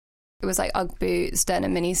it was like Ugg boots,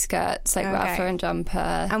 denim mini skirts, like raffer and jumper.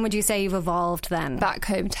 And would you say you've evolved then?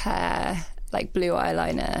 Backcombed hair, like blue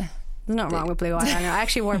eyeliner. There's nothing wrong with blue eyeliner. I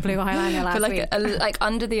actually wore blue eyeliner last week. Like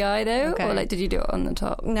under the eye though, or like did you do it on the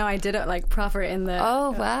top? No, I did it like proper in the. Oh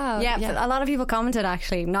wow! Yeah, but a lot of people commented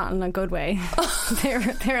actually, not in a good way.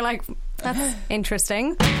 They're like, that's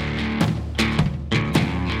interesting.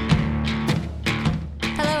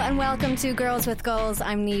 And welcome to Girls with Goals.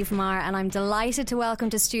 I'm Niamh Maher and I'm delighted to welcome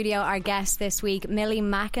to studio our guest this week. Millie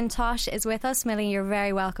McIntosh is with us. Millie, you're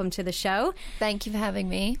very welcome to the show. Thank you for having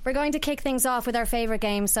me. We're going to kick things off with our favourite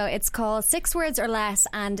game. So it's called 6 Words or Less,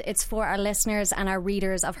 and it's for our listeners and our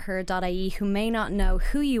readers of her.ie who may not know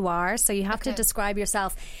who you are. So you have to describe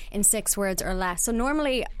yourself in 6 words or less. So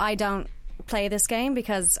normally I don't play this game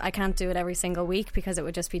because I can't do it every single week because it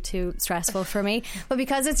would just be too stressful for me. But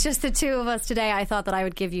because it's just the two of us today, I thought that I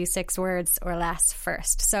would give you 6 words or less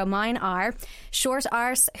first. So mine are short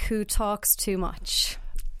arse who talks too much.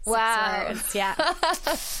 6 words, yeah.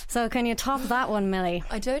 So can you top that one, Millie?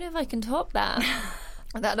 I don't know if I can top that.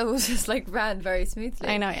 That all just like ran very smoothly.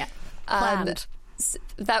 I know, yeah. Planned.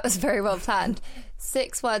 That was very well planned.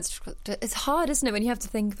 6 words. It's hard, isn't it, when you have to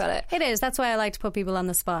think about it? It is. That's why I like to put people on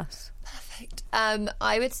the spot. Perfect.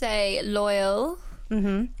 I would say loyal,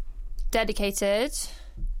 dedicated,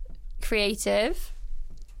 creative,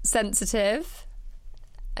 sensitive.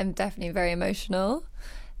 I'm definitely very emotional.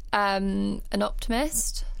 An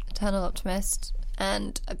optimist, eternal optimist,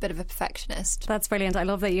 and a bit of a perfectionist. That's brilliant. I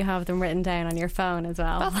love that you have them written down on your phone as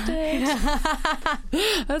well. I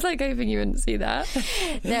was like hoping you wouldn't see that.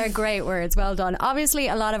 They're great words. Well done. Obviously,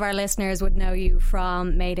 a lot of our listeners would know you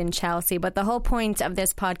from Made in Chelsea, but the whole point of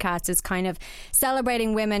this podcast is kind of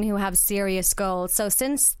celebrating women who have serious goals. So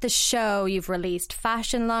since the show, you've released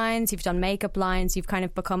fashion lines, you've done makeup lines, you've kind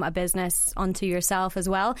of become a business unto yourself as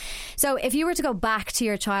well. So if you were to go back to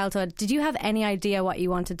your childhood, did you have any idea what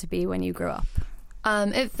you wanted to be when you grew up?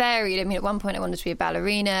 It varied. I mean, at one point I wanted to be a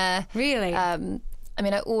ballerina. Really? I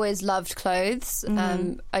mean, I always loved clothes,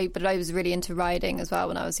 but I was really into riding as well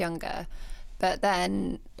when I was younger. But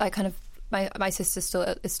then I kind of, my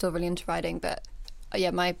sister is still really into riding, but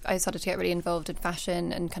yeah, I started to get really involved in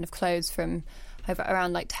fashion and kind of clothes from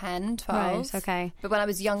around like 10, 12. Right, okay. But when I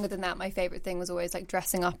was younger than that, my favourite thing was always like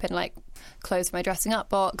dressing up in like clothes from my dressing up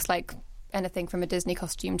box, like anything from a Disney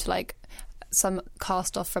costume to like some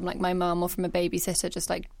cast off from like my mum or from a babysitter, just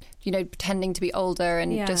like, you know, pretending to be older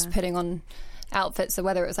and just putting on outfits. So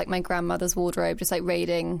whether it was like my grandmother's wardrobe, just like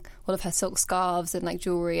raiding all of her silk scarves and like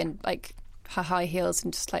jewellery and like her high heels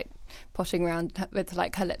and just like potting around with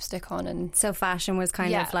like her lipstick on. And so fashion was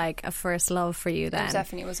kind of like a first love for you then? It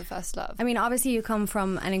definitely was a first love. I mean, obviously you come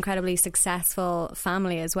from an incredibly successful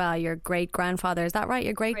family as well. Your great-grandfather, is that right?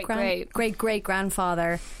 Your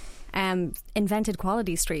great-great-grandfather invented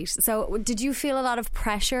Quality Street. So did you feel a lot of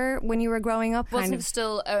pressure when you were growing up? Wasn't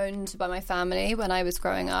still owned by my family when I was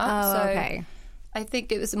growing up. Oh, so okay. I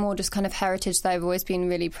think it was more just kind of heritage that I've always been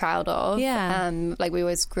really proud of. Yeah. Like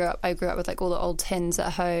I grew up with like all the old tins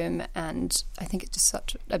at home, and I think it's just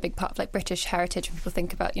such a big part of like British heritage when people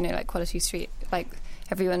think about, you know, like Quality Street, like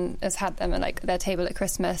everyone has had them at like their table at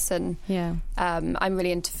Christmas. And I'm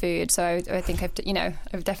really into food, so I think I've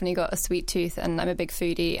definitely got a sweet tooth, and I'm a big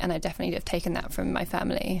foodie, and I definitely have taken that from my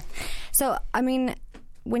family. So I mean,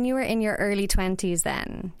 when you were in your early 20s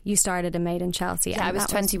then, you started a Made in Chelsea. Yeah, I was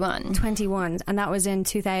 21. 21, and that was in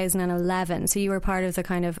 2011. So you were part of the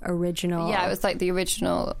kind of original... Yeah, it was like the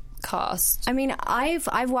original cast. I mean,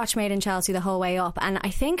 I've watched Made in Chelsea the whole way up, and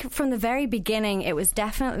I think from the very beginning it was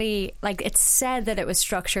definitely, like, it said that it was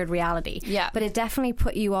structured reality. Yeah. But it definitely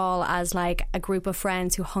put you all as like a group of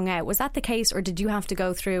friends who hung out. Was that the case, or did you have to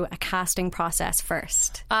go through a casting process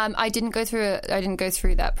first? I didn't go through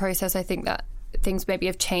that process. I think that things maybe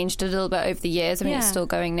have changed a little bit over the years. I mean, it's still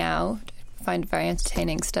going now. I find it very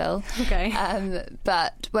entertaining still. Okay.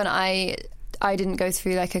 But when I didn't go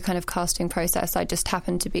through like a kind of casting process. I just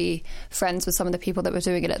happened to be friends with some of the people that were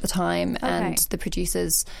doing it at the time, and the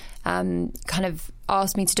producers kind of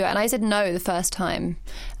asked me to do it, and I said no the first time.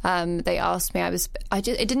 They asked me. It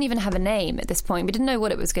didn't even have a name at this point. We didn't know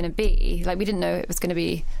what it was going to be. Like, we didn't know it was going to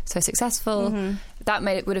be so successful.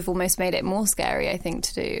 That would have almost made it more scary, I think,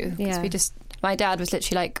 to do, because my dad was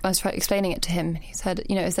literally like, I was explaining it to him, and he said,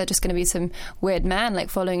 you know, is there just going to be some weird man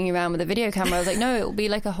like following you around with a video camera? I was like, no, it will be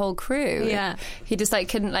like a whole crew. Yeah. He just like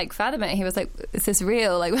couldn't like fathom it. He was like, is this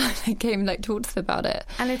real? Like, when I came and like talked to them about it.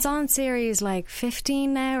 And it's on series like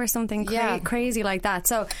 15 now or something crazy like that.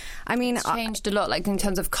 So, I mean, it's changed a lot, like in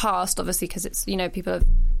terms of cast, obviously, because it's, you know, people have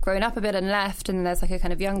grown up a bit and left, and there's like a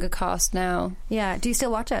kind of younger cast now. Yeah. Do you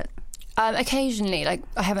still watch it? Occasionally, like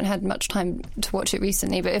I haven't had much time to watch it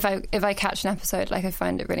recently, but if I catch an episode, like I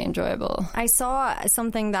find it really enjoyable. I saw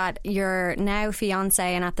something that your now fiance,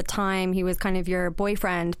 and at the time he was kind of your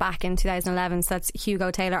boyfriend back in 2011, so that's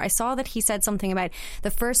Hugo Taylor. I saw that he said something about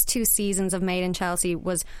the first 2 seasons of Made in Chelsea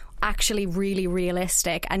was actually really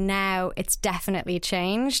realistic, and now it's definitely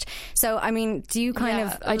changed. So I mean, do you kind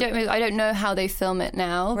of I don't know how they film it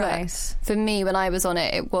now, right. But for me, when I was on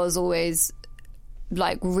it, it was always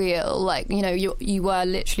like real, like, you know, you were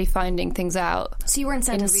literally finding things out. So you weren't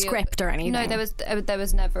sent a script or anything? No, there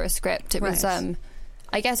was never a script. It was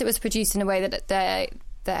I guess it was produced in a way that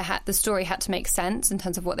the story had to make sense in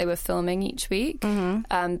terms of what they were filming each week.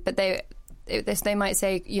 But they might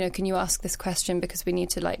say, you know, can you ask this question because we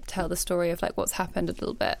need to like tell the story of like what's happened a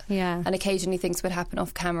little bit. Yeah. And occasionally things would happen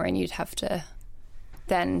off camera and you'd have to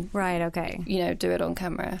then you know, do it on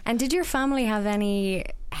camera. And did your family have any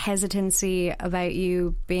hesitancy about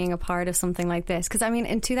you being a part of something like this? Because I mean,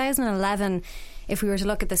 in 2011, if we were to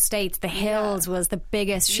look at the States, The Hills was the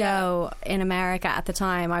biggest show in America at the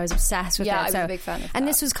time. I was obsessed with it. I was a big fan of and that.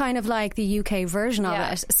 This was kind of like the UK version of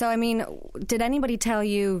it. So I mean, did anybody tell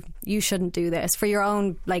you shouldn't do this for your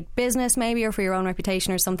own like business maybe, or for your own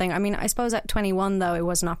reputation or something? I mean, I suppose at 21 though, it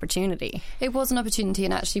was an opportunity. It was an opportunity,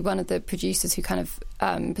 and actually one of the producers who kind of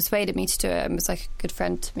persuaded me to do it and was like a good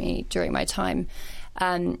friend to me during my time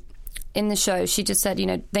in the show, she just said, you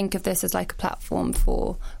know, think of this as like a platform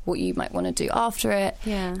for what you might want to do after it.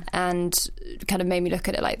 And kind of made me look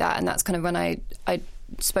at it like that. And that's kind of when I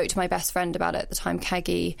spoke to my best friend about it at the time,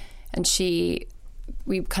 Kagi, and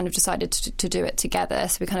we kind of decided to do it together.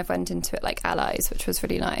 So we kind of went into it like allies, which was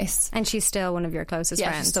really nice. And she's still one of your closest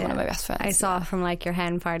friends. She's still one of my best friends. I saw from like your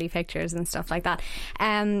hen party pictures and stuff like that.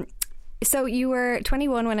 So you were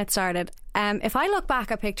 21 when it started. If I look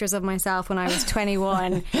back at pictures of myself when I was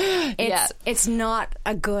 21, it's not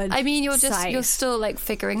a good. I mean, you're sight. still like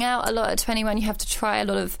figuring out a lot at 21. You have to try a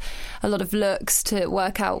lot of looks to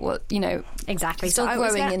work out what, you know. Exactly. Still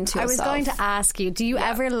growing into yourself. I was going to ask you, do you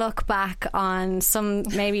ever look back on some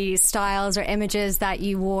maybe styles or images that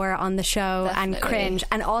you wore on the show and cringe?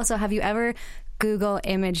 And also, have you ever Google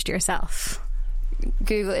imaged yourself?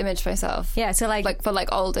 Google image myself. Yeah, so like for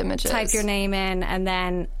like old images. Type your name in and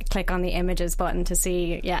then click on the images button to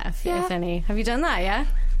see if any. Have you done that? Yeah.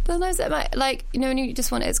 Sometimes it might, like, you know, when you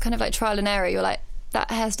just want it's kind of like trial and error. You're like, that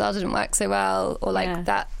hairstyle didn't work so well, or like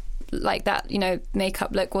that, you know,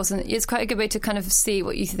 makeup look wasn't. It's quite a good way to kind of see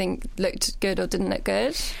what you think looked good or didn't look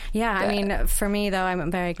good. Yeah, I mean, for me though,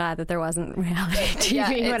 I'm very glad that there wasn't reality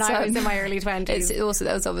TV when I was in my early 20s. Also,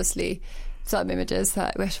 there was obviously some images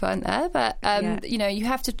that I wish weren't there, but you know, you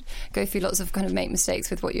have to go through lots of kind of make mistakes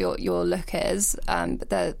with what your look is, but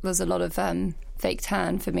there was a lot of fake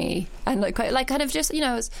tan for me, and like kind of just, you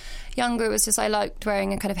know, as younger, it was just I liked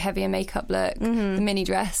wearing a kind of heavier makeup look, the mini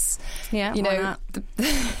dress, you know,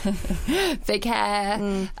 the big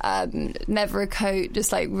hair, never a coat,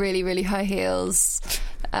 just like really, really high heels.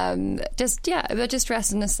 Just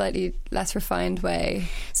dressed in a slightly less refined way.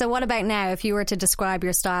 So what about now? If you were to describe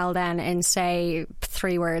your style then in say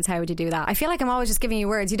 3 words, how would you do that? I feel like I'm always just giving you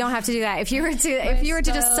words. You don't have to do that. If you were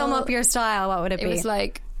to just sum up your style, what would it be? It was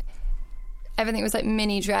like everything was like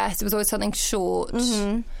mini dress. It was always something short.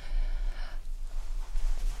 It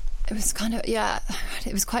was kind of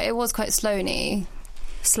it was quite Sloaney.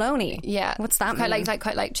 Sloaney? Yeah. What's that mean?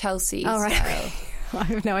 Quite like Chelsea. Oh right. Style. I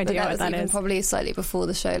have no idea what that is. Probably slightly before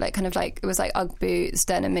the show, like kind of like it was like Ugg boots,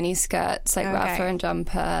 denim mini skirts, like rafter and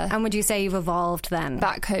jumper. And would you say you've evolved then?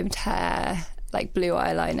 Backcombed hair, like blue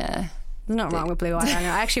eyeliner. There's nothing wrong with blue eyeliner.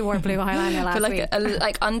 I actually wore blue eyeliner last week.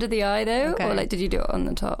 Like under the eye though, or like did you do it on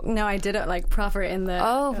the top? No, I did it like proper in the.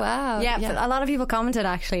 Oh wow! Yeah, but a lot of people commented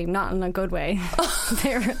actually, not in a good way.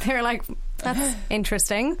 They're like, that's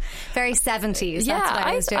interesting. Very 70s. Yeah, that's what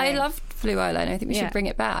I was doing. I loved blue eyeliner. I think we should bring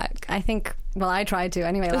it back. I think. Well, I tried to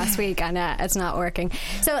anyway last week, and it's not working.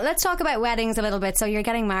 So let's talk about weddings a little bit. So you're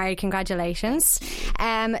getting married. Congratulations.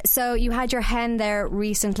 So you had your hen there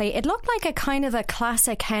recently. It looked like a kind of a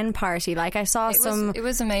classic hen party. Like I saw It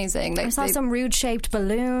was amazing. Like I saw some rude-shaped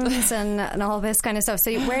balloons and all this kind of stuff.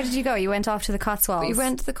 So where did you go? You went off to the Cotswolds. We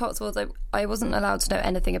went to the Cotswolds. I wasn't allowed to know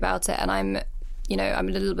anything about it, and I'm a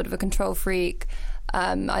little bit of a control freak.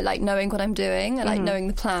 I like knowing what I'm doing. I like knowing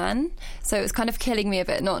the plan. So it was kind of killing me a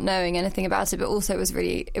bit not knowing anything about it, but also it was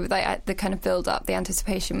like the kind of build up, the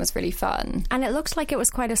anticipation was really fun. And it looked like it was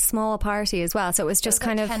quite a small party as well. So it was just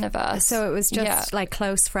kind of 10 of us. So it was just like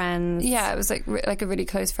close friends. Yeah, it was like a really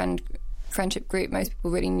close friendship group. Most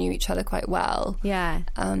people really knew each other quite well. Yeah.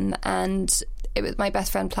 And it was my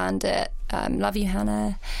best friend planned it. Love you,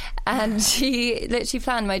 Hannah. And she literally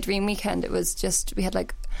planned my dream weekend. It was just, we had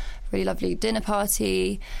like really lovely dinner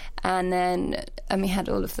party, and then we had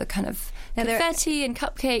all of the kind of confetti and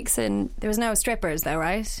cupcakes, and there was no strippers though,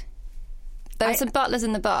 right? There were some butlers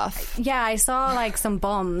in the bath. Yeah, I saw like some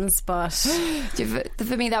bums, but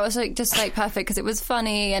for me that was like just like perfect because it was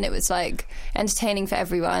funny and it was like entertaining for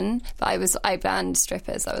everyone. But I banned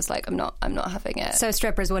strippers. I was like, I'm not having it. So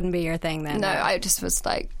strippers wouldn't be your thing then? No, I just was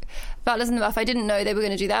like, butlers in the bath. I didn't know they were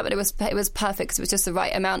going to do that, but it was perfect because it was just the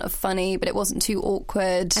right amount of funny, but it wasn't too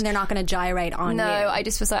awkward. And they're not going to gyrate on you. No, I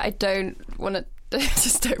just was like, I don't want to. I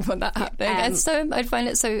just don't want that happening. I'd find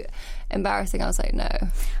it so embarrassing. I was like, no.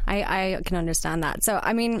 I can understand that. So,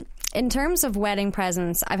 I mean, in terms of wedding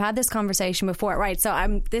presents, I've had this conversation before, right?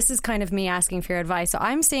 So this is kind of me asking for your advice. So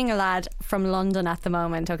I'm seeing a lad from London at the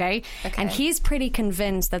moment, okay? And he's pretty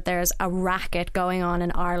convinced that there's a racket going on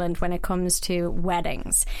in Ireland when it comes to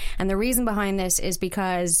weddings. And the reason behind this is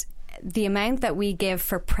because the amount that we give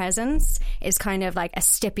for presents is kind of like a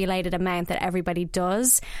stipulated amount that everybody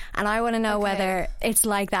does, and I want to know whether it's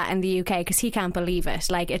like that in the UK, because he can't believe it.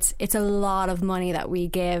 Like it's a lot of money that we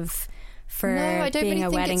give for being a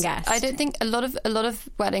wedding guest. I don't think a lot of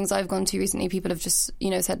weddings I've gone to recently, people have just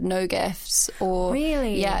said no gifts, or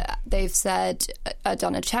really, they've said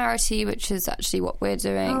done a charity, which is actually what we're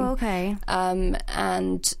doing. Oh, okay.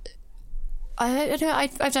 And I don't know.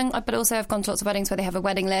 I've done, but also I've gone to lots of weddings where they have a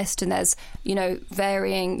wedding list, and there's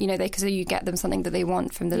varying, because you get them something that they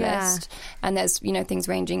want from the list, and there's things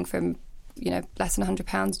ranging from less than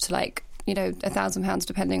 £100 to like £1,000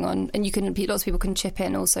 depending on, and lots of people can chip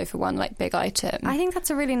in also for one like big item. I think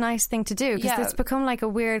that's a really nice thing to do, because it's become like a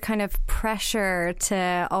weird kind of pressure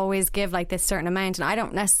to always give like this certain amount, and I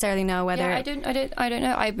don't necessarily know whether I don't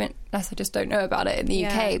know. I just don't know about it in the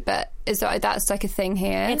UK, but that's like a thing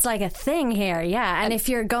here. It's like a thing here, and if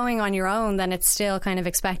you're going on your own, then it's still kind of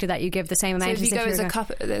expected that you give the same amount. So if you go as a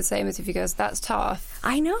couple, the same as if you go as, that's tough.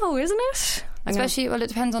 I know, isn't it? Especially, well, it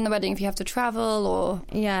depends on the wedding, if you have to travel or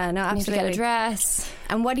absolutely. You get a dress.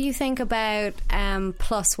 And what do you think about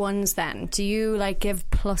plus ones then? Do you like give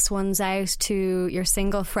plus ones out to your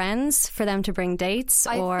single friends for them to bring dates?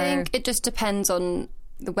 I think it just depends on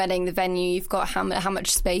the wedding, the venue you've got, how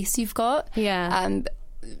much space you've got.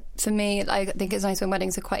 For me, I think it's nice when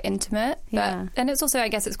weddings are quite intimate. And it's also, I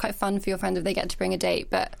guess, it's quite fun for your friends if they get to bring a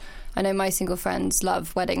date. But I know my single friends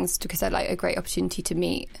love weddings because they're like a great opportunity to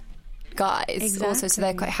meet guys also, so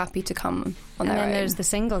they're quite happy to come on their own. And then there's the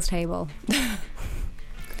singles table.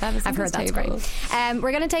 I've heard that's great.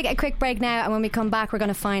 We're going to take a quick break now, and when we come back we're going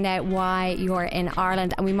to find out why you're in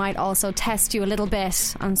Ireland, and we might also test you a little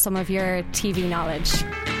bit on some of your TV knowledge.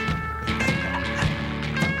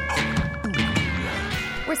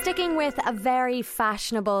 We're sticking with a very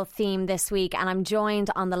fashionable theme this week, and I'm joined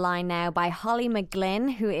on the line now by Holly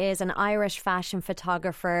McGlynn, who is an Irish fashion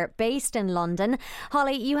photographer based in London.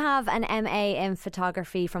 Holly, you have an MA in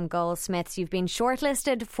photography from Goldsmiths. You've been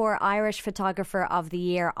shortlisted for Irish Photographer of the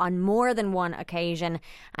Year on more than one occasion,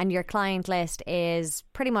 and your client list is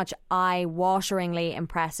pretty much eye-wateringly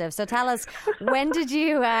impressive. So tell us, when did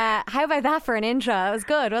you... how about that for an intro? It was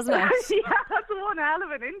good, wasn't it? Yeah, that's one hell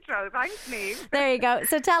of an intro. Thanks, Niamh. There you go.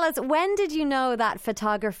 So tell us, when did you know that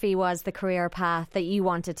photography was the career path that you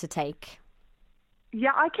wanted to take?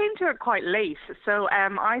 Yeah, I came to it quite late. So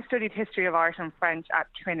I studied history of art and French at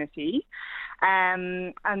Trinity.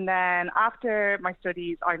 And then after my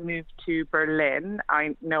studies, I moved to Berlin.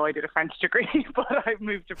 I know I did a French degree, but I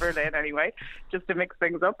moved to Berlin anyway, just to mix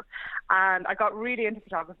things up. And I got really into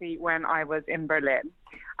photography when I was in Berlin.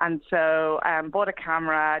 And so bought a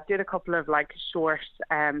camera, did a couple of like short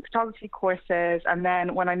photography courses. And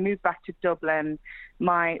then when I moved back to Dublin,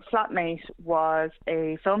 my flatmate was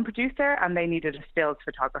a film producer and they needed a stills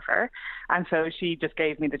photographer. And so she just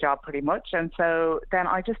gave me the job pretty much. And so then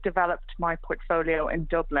I just developed my portfolio in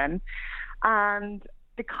Dublin. And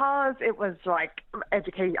because it was like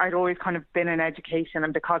education, I'd always kind of been in education,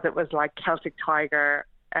 and because it was like Celtic Tiger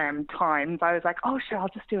times, I was like, oh sure, I'll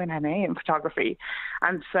just do an MA in photography.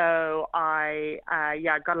 And so I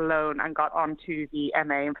got a loan and got onto the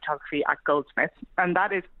MA in photography at Goldsmiths, and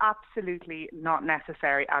that is absolutely not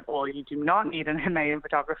necessary at all. You do not need an MA in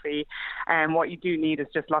photography, and what you do need is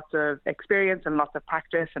just lots of experience and lots of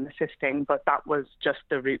practice and assisting, but that was just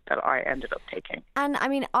the route that I ended up taking. And I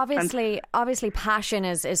mean, obviously passion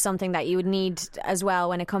is something that you would need as well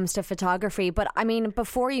when it comes to photography, but I mean,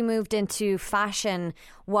 before you moved into fashion,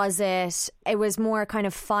 it was more kind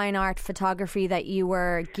of fine art photography that you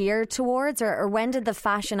were geared towards, or when did the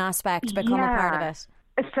fashion aspect become a part of it?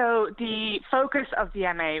 So the focus of the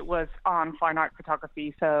MA was on fine art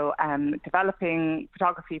photography, so developing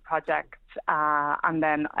photography projects and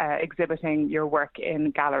then exhibiting your work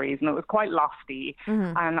in galleries. And it was quite lofty.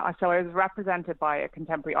 And so I was represented by a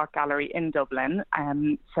contemporary art gallery in Dublin.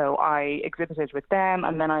 So I exhibited with them,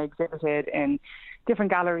 and then I exhibited in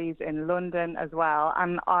different galleries in London as well.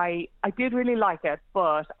 And I did really like it,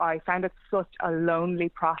 but I found it such a lonely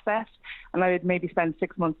process. And I would maybe spend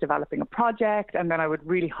 6 months developing a project, and then I would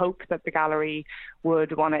really hope that the gallery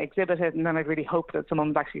would want to exhibit it, and then I'd really hope that someone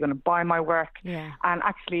was actually going to buy my work. Yeah. And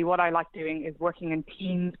actually what I like doing is working in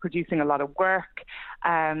teams, producing a lot of work,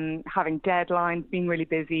 having deadlines, being really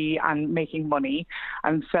busy and making money.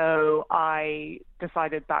 And so I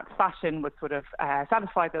decided that fashion would sort of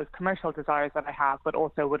satisfy those commercial desires that I have, but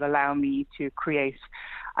also would allow me to create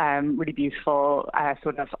really beautiful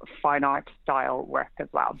sort of fine art style work as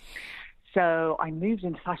well. So I moved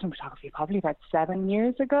into fashion photography probably about 7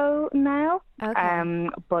 years ago now. Okay.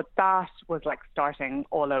 But that was like starting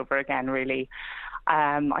all over again, really.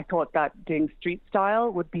 I thought that doing street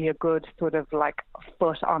style would be a good sort of like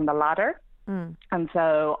foot on the ladder. And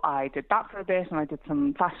so I did that for a bit, and I did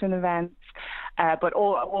some fashion events, but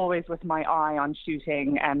always with my eye on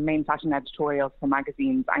shooting main fashion editorials for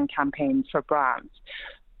magazines and campaigns for brands.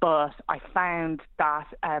 But I found that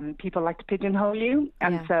people like to pigeonhole you.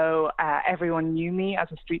 And so everyone knew me as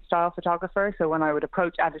a street style photographer. So when I would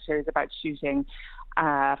approach editors about shooting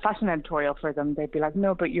fashion editorial for them, they'd be like,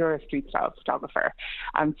 no, but you're a street style photographer.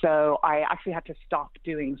 And so I actually had to stop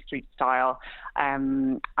doing street style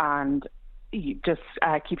and just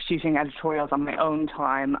keep shooting editorials on my own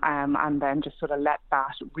time, and then just sort of let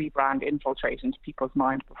that rebrand infiltrate into people's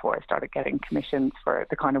minds before I started getting commissions for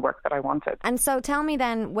the kind of work that I wanted. And so tell me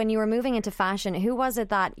then, when you were moving into fashion, who was it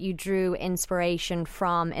that you drew inspiration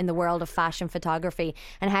from in the world of fashion photography,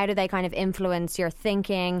 and how did they kind of influence your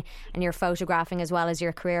thinking and your photographing as well as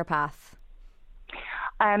your career path?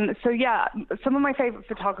 Some of my favourite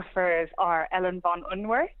photographers are Ellen von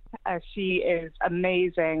Unwerth. She is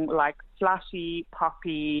amazing, like flashy,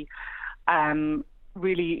 poppy,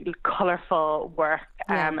 really colourful work.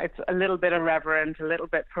 It's a little bit irreverent, a little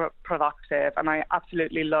bit provocative, and I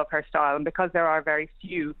absolutely love her style. And because there are very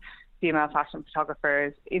few female fashion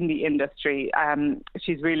photographers in the industry,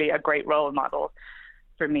 she's really a great role model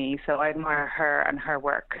for me. So I admire her and her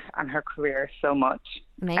work and her career so much.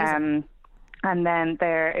 Amazing. And then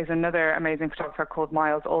there is another amazing photographer called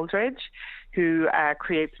Miles Aldridge, who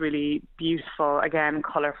creates really beautiful, again,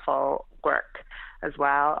 colourful work as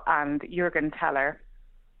well. And Jürgen Teller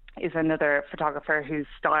is another photographer whose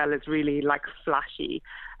style is really like flashy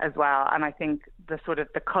as well. And I think the sort of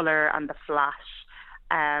the colour and the flash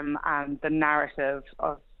and the narrative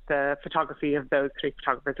of the photography of those three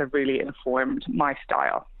photographers have really informed my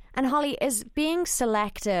style. And Holly, is being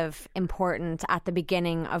selective important at the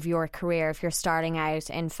beginning of your career if you're starting out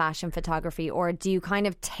in fashion photography, or do you kind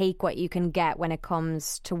of take what you can get when it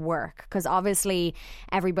comes to work? Because obviously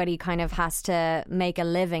everybody kind of has to make a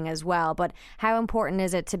living as well, but how important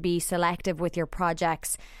is it to be selective with your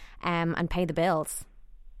projects and pay the bills?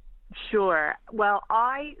 Sure. Well,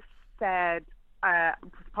 I said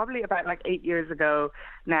probably about like 8 years ago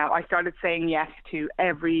now, I started saying yes to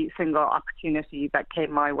every single opportunity that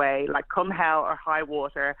came my way, like come hell or high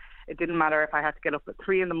water. It didn't matter if I had to get up at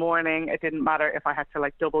 3 a.m. It didn't matter if I had to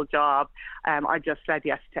like double job. I just said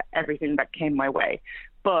yes to everything that came my way.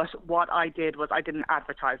 But what I did was I didn't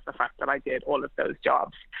advertise the fact that I did all of those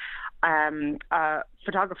jobs. A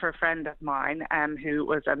photographer friend of mine, who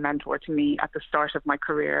was a mentor to me at the start of my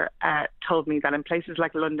career, told me that in places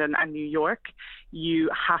like London and New York, you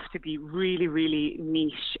have to be really, really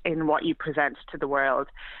niche in what you present to the world.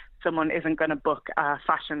 Someone isn't going to book a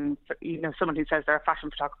fashion, someone who says they're a fashion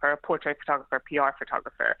photographer, a portrait photographer, PR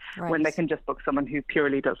photographer, when they can just book someone who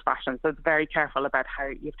purely does fashion. So it's very careful about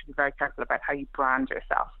you have to be very careful about how you brand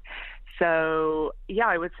yourself. So, yeah,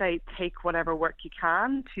 I would say take whatever work you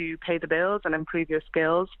can to pay the bills and improve your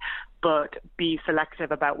skills, but be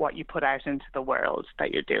selective about what you put out into the world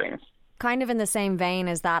that you're doing. Kind of in the same vein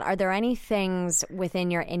as that, are there any things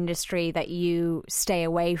within your industry that you stay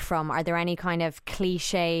away from? Are there any kind of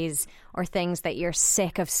cliches or things that you're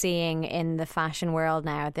sick of seeing in the fashion world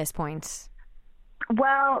now at this point?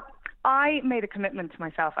 Well, I made a commitment to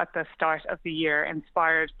myself at the start of the year,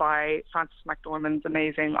 inspired by Frances McDormand's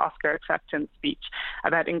amazing Oscar acceptance speech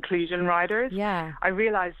about inclusion riders. Yeah. I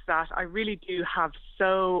realised that I really do have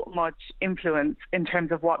so much influence in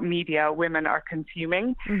terms of what media women are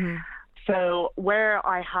consuming. Mm-hmm. So where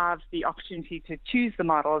I have the opportunity to choose the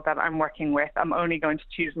model that I'm working with, I'm only going to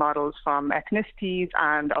choose models from ethnicities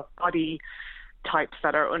and of body types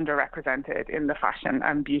that are underrepresented in the fashion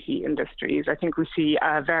and beauty industries. I think we see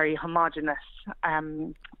a very homogenous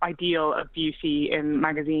ideal of beauty in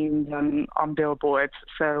magazines and on billboards.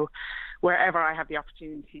 So wherever I have the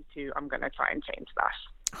opportunity to, I'm going to try and change that.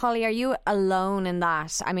 Holly, are you alone in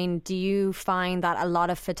that? I mean, do you find that a lot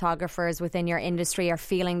of photographers within your industry are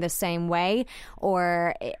feeling the same way,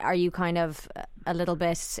 or are you kind of a little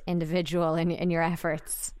bit individual in your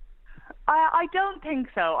efforts? I don't think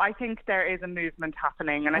so. I think there is a movement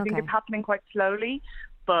happening, and I think it's happening quite slowly,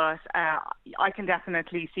 but I can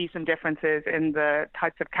definitely see some differences in the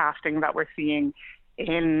types of casting that we're seeing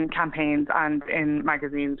in campaigns and in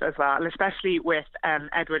magazines as well, especially with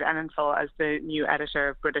Edward Enninful as the new editor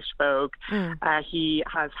of British Vogue. He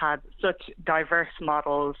has had such diverse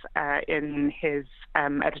models in his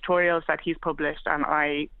editorials that he's published, and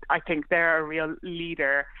I think they're a real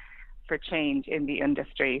leader for change in the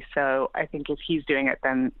industry. So I think if he's doing it,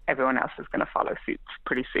 then everyone else is going to follow suit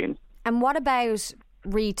pretty soon. And what about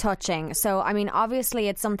retouching? So, I mean, obviously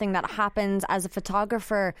it's something that happens as a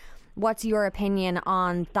photographer. What's your opinion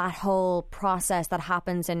on that whole process that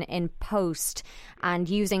happens in post and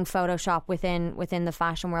using Photoshop within the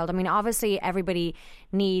fashion world? I mean, obviously everybody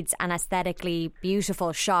needs an aesthetically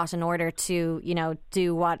beautiful shot in order to, you know,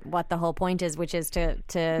 do what the whole point is, which is to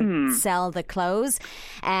sell the clothes.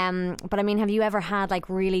 But I mean, have you ever had like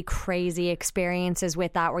really crazy experiences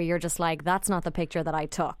with that where you're just like, that's not the picture that I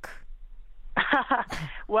took?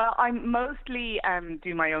 Well, I mostly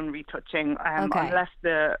do my own retouching, unless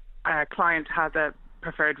the client has a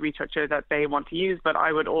preferred retoucher that they want to use, but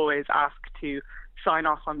I would always ask to sign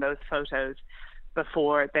off on those photos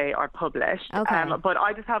before they are published. But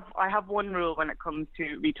I have one rule when it comes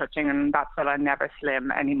to retouching, and that's that I never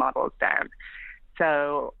slim any models down.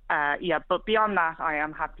 So, but beyond that, I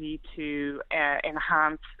am happy to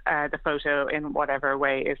enhance the photo in whatever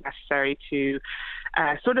way is necessary to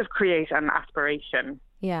sort of create an aspiration.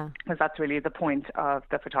 Yeah. Because that's really the point of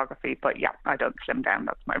the photography. But yeah, I don't slim down.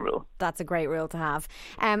 That's my rule. That's a great rule to have.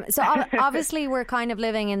 So obviously we're kind of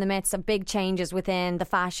living in the midst of big changes within the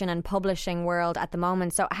fashion and publishing world at the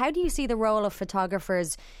moment. So how do you see the role of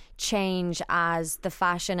photographers change as the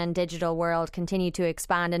fashion and digital world continue to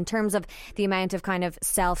expand in terms of the amount of kind of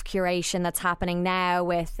self-curation that's happening now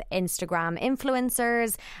with Instagram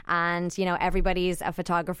influencers, and you know, everybody's a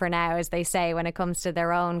photographer now, as they say, when it comes to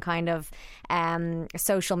their own kind of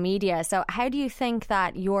social media. So how do you think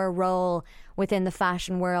that your role within the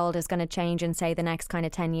fashion world is going to change in, say, the next kind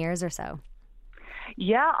of 10 years or so?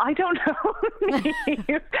 Yeah, I don't know.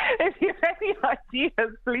 If you have any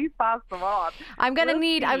ideas, please pass them on. I'm gonna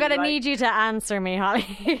need you to answer me, Holly.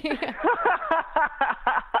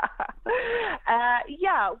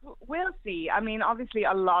 Yeah, we'll see. I mean, obviously,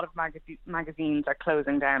 a lot of magazines are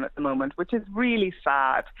closing down at the moment, which is really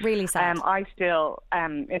sad. Really sad. I still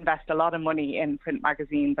invest a lot of money in print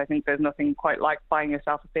magazines. I think there's nothing quite like buying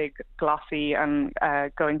yourself a big glossy and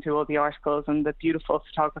going through all the articles and the beautiful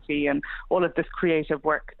photography and all of this creative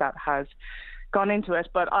work that has gone into it.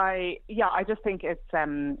 But I just think it's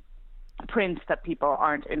print that people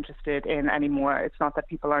aren't interested in anymore. It's not that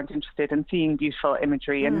people aren't interested in seeing beautiful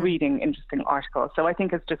imagery and reading interesting articles. So I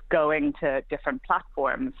think it's just going to different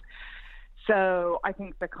platforms. So I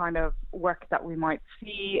think the kind of work that we might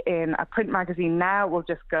see in a print magazine now will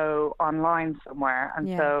just go online somewhere.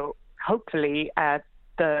 And so hopefully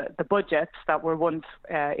the budgets that were once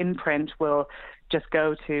in print will just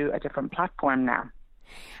go to a different platform now.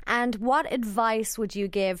 And what advice would you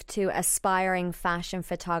give to aspiring fashion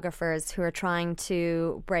photographers who are trying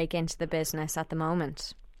to break into the business at the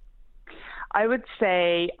moment? I would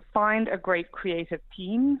say find a great creative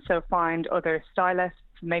team. So find other stylists,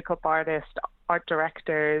 makeup artists, art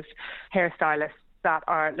directors, hairstylists that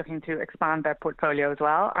are looking to expand their portfolio as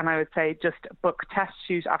well. And I would say just book test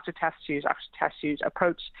shoot after test shoot after test shoot,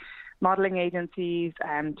 approach modelling agencies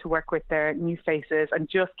to work with their new faces and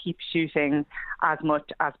just keep shooting as much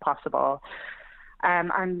as possible.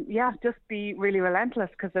 Just be really relentless,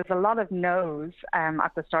 because there's a lot of no's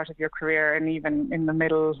at the start of your career and even in the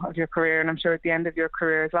middle of your career, and I'm sure at the end of your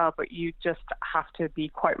career as well. But you just have to be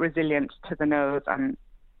quite resilient to the no's and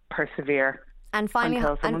persevere. And finally,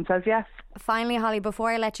 until someone says yes. Finally, Holly, before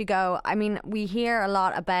I let you go, I mean, we hear a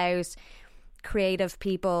lot about creative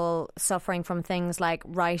people suffering from things like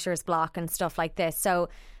writer's block and stuff like this. So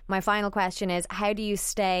my final question is, how do you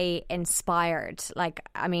stay inspired? Like,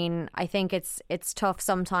 I mean, I think it's tough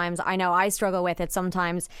sometimes. I know I struggle with it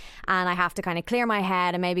sometimes, and I have to kind of clear my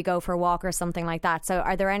head and maybe go for a walk or something like that. So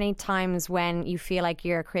are there any times when you feel like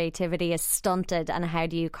your creativity is stunted, and how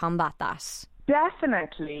do you combat that?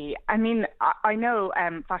 Definitely. I mean, I know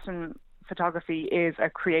fashion photography is a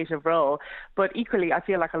creative role, but equally I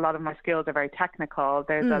feel like a lot of my skills are very technical.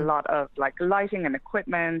 There's a lot of like lighting and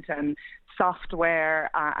equipment and software,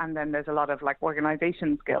 and then there's a lot of like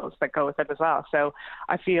organization skills that go with it as well. So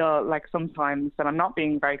I feel like sometimes that I'm not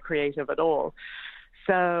being very creative at all.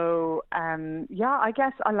 So I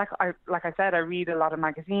guess like I said, I read a lot of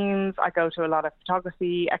magazines. I go to a lot of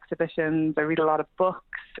photography exhibitions. I read a lot of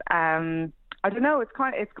books. I don't know. It's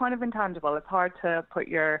kind of intangible. It's hard to put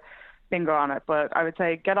your finger on it. But I would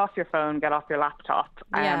say get off your phone, get off your laptop,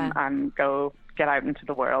 and go get out into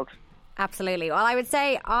the world. Absolutely. Well, I would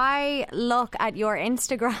say I look at your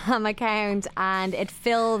Instagram account and it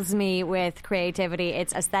fills me with creativity.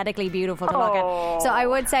 It's aesthetically beautiful to look at. So I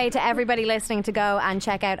would say to everybody listening to go and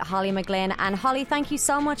check out Holly McGlynn. And Holly, thank you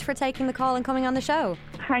so much for taking the call and coming on the show.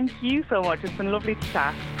 Thank you so much. It's been lovely to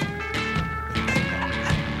chat.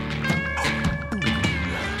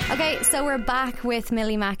 Okay, so we're back with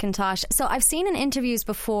Millie Mackintosh. So I've seen in interviews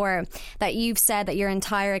before that you've said that your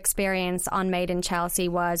entire experience on Made in Chelsea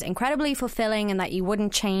was incredibly fulfilling and that you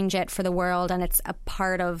wouldn't change it for the world, and it's a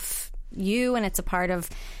part of you and it's a part of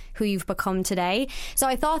who you've become today. So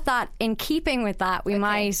I thought that in keeping with that, we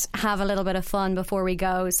might have a little bit of fun before we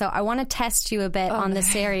go. So I want to test you a bit on the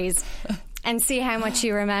series and see how much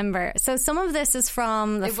you remember. So some of this is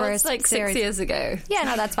from the first like series. 6 years ago. Yeah,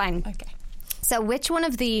 no, that's fine. Okay. So which one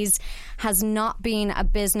of these has not been a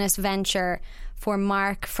business venture for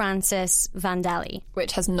Mark Francis Vandelli?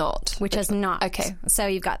 Which has not. Which has not. Okay. So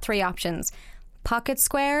you've got 3 options. Pocket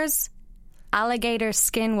squares, alligator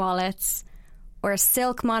skin wallets, or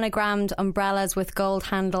silk monogrammed umbrellas with gold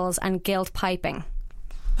handles and gilt piping.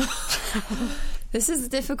 This is a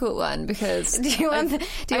difficult one because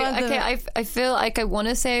I feel like I want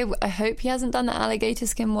to say I hope he hasn't done the alligator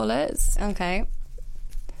skin wallets. Okay.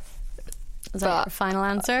 Is that your final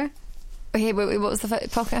answer? Okay, wait, what was the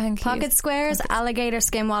pocket hankies? Pocket squares, alligator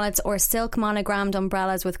skin wallets, or silk monogrammed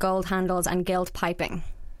umbrellas with gold handles and gilt piping.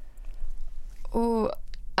 Oh,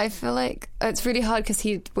 I feel like it's really hard because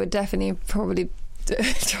he would definitely probably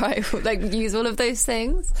try like use all of those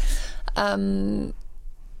things. I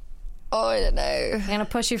don't know. I'm going to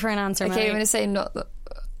push you for an answer. Okay, Millie. I'm going to say not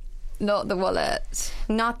the wallet.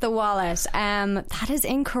 Not the wallet. That is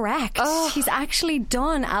incorrect. Oh. He's actually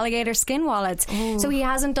done alligator skin wallets. Ooh. So he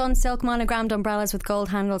hasn't done silk monogrammed umbrellas with gold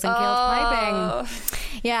handles and gilt piping.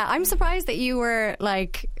 Yeah, I'm surprised that you were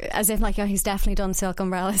like, as if like, oh, he's definitely done silk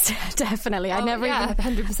umbrellas. Definitely. I never even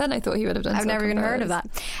 100%. I thought he would have done. I've never even heard of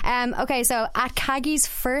umbrellas. that. Okay, so at Caggy's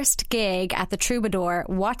first gig at the Troubadour,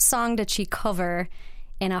 what song did she cover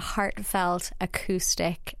in a heartfelt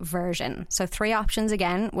acoustic version? So 3 options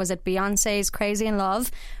again. Was it Beyonce's Crazy in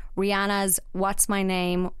Love, Rihanna's What's My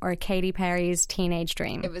Name, or Katy Perry's Teenage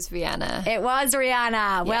Dream? It was Rihanna. It was Rihanna.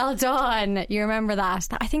 Yeah. Well done. You remember that?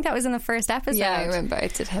 I think that was in the first episode. Yeah, I remember. I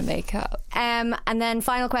did her makeup. And then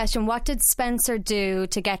final question. What did Spencer do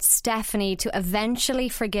to get Stephanie to eventually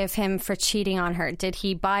forgive him for cheating on her? Did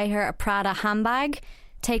he buy her a Prada handbag,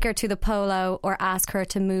 take her to the polo, or ask her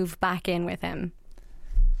to move back in with him?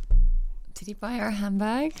 Did he buy her a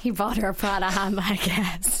handbag? He bought her a Prada handbag,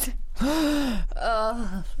 yes.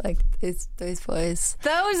 Oh, like those boys.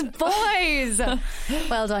 Those boys!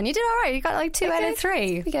 Well done. You did all right. You got like 2 out of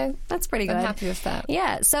 3. There we go. That's pretty good. I'm happy with that.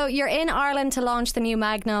 Yeah, so you're in Ireland to launch the new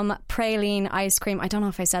Magnum Praline ice cream. I don't know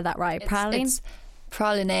if I said that right. Praline? It's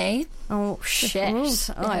praline. Oh, shit.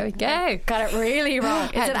 There we go. Got it really wrong.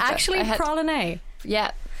 Is it actually praline? Yeah.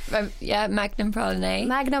 Magnum Praline.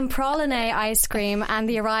 Magnum Praline ice cream and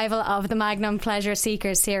the arrival of the Magnum Pleasure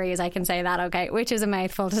Seekers series. I can say that, okay, which is a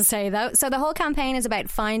mouthful to say though. So the whole campaign is about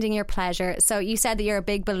finding your pleasure. So you said that you're a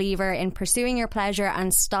big believer in pursuing your pleasure,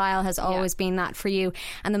 and style has always been that for you.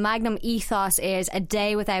 And the Magnum ethos is a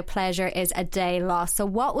day without pleasure is a day lost. So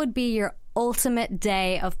what would be your ultimate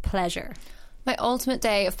day of pleasure? My ultimate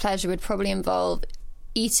day of pleasure would probably involve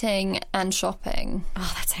eating and shopping.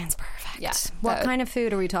 Oh, that sounds perfect. Yeah. What kind of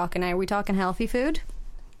food are we talking now? Are we talking healthy food?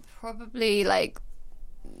 Probably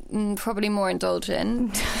probably more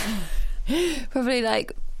indulgent. Probably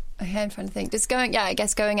like, okay, I'm trying to think. Just going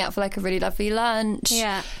out for like a really lovely lunch.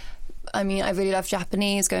 Yeah. I mean, I really love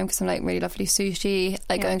Japanese, going for some like really lovely sushi,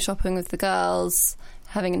 going shopping with the girls,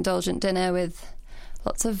 having indulgent dinner with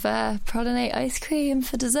lots of praline ice cream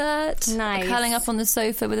for dessert. Nice. Curling up on the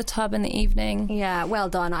sofa with a tub in the evening. Yeah, well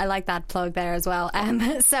done. I like that plug there as well.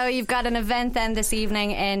 So you've got an event then this evening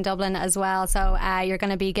in Dublin as well. So you're going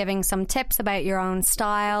to be giving some tips about your own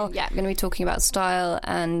style. Yeah, I'm going to be talking about style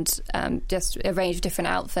and just a range of different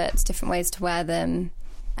outfits, different ways to wear them.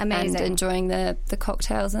 Amazing. and enjoying the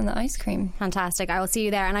cocktails and the ice cream. Fantastic. I will see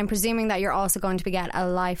you there, and I'm presuming that you're also going to get a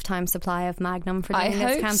lifetime supply of Magnum for doing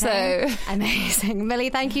this campaign. So. Amazing. Millie,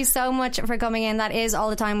 thank you so much for coming in. That is all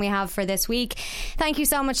the time we have for this week. Thank you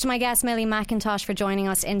so much to my guest Millie McIntosh for joining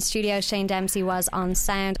us in studio. Shane Dempsey was on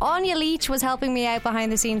sound. Anya Leach was helping me out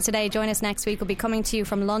behind the scenes today. Join us next week. We'll be coming to you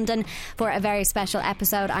from London for a very special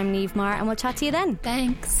episode. I'm Niamh Maher, and we'll chat to you then.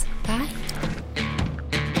 Thanks. Bye.